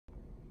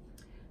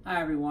Hi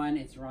everyone,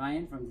 it's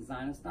Ryan from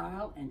Designer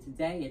Style, and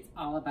today it's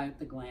all about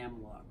the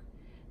glam look.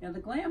 Now the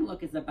glam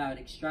look is about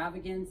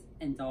extravagance,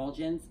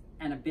 indulgence,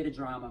 and a bit of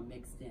drama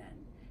mixed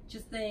in.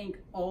 Just think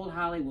old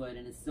Hollywood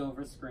and a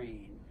silver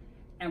screen.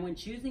 And when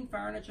choosing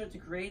furniture to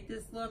create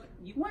this look,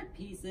 you want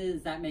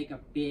pieces that make a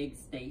big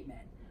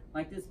statement,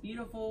 like this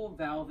beautiful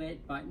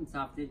velvet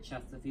button-tufted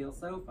Chesterfield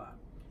sofa.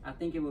 I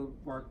think it would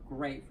work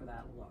great for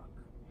that look.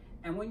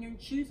 And when you're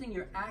choosing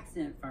your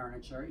accent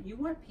furniture, you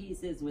want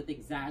pieces with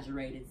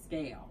exaggerated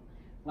scale,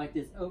 like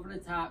this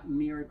over-the-top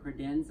mirrored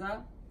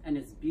credenza and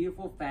this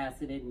beautiful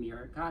faceted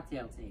mirrored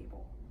cocktail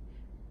table.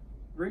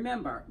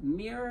 Remember,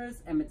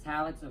 mirrors and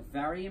metallics are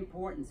very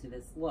important to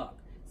this look.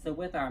 So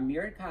with our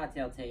mirrored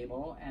cocktail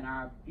table and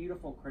our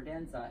beautiful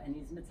credenza and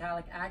these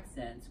metallic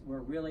accents,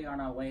 we're really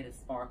on our way to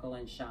sparkle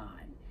and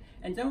shine.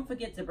 And don't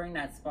forget to bring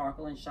that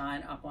sparkle and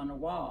shine up on the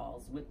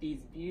walls with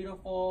these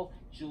beautiful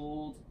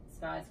jeweled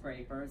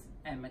skyscrapers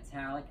and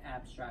metallic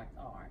abstract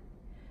art.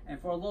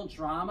 And for a little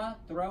drama,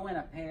 throw in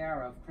a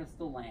pair of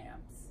crystal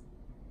lamps.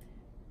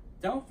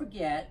 Don't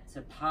forget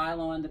to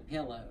pile on the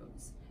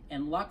pillows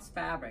and luxe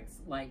fabrics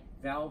like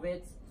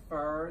velvets,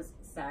 furs,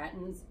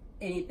 satins,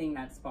 anything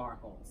that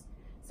sparkles.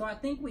 So I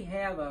think we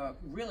have a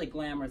really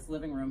glamorous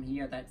living room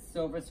here that's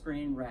silver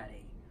screen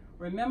ready.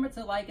 Remember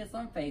to like us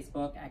on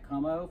Facebook at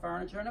Comeaux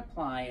Furniture and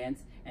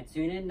Appliance, and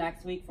tune in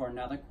next week for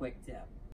another quick tip.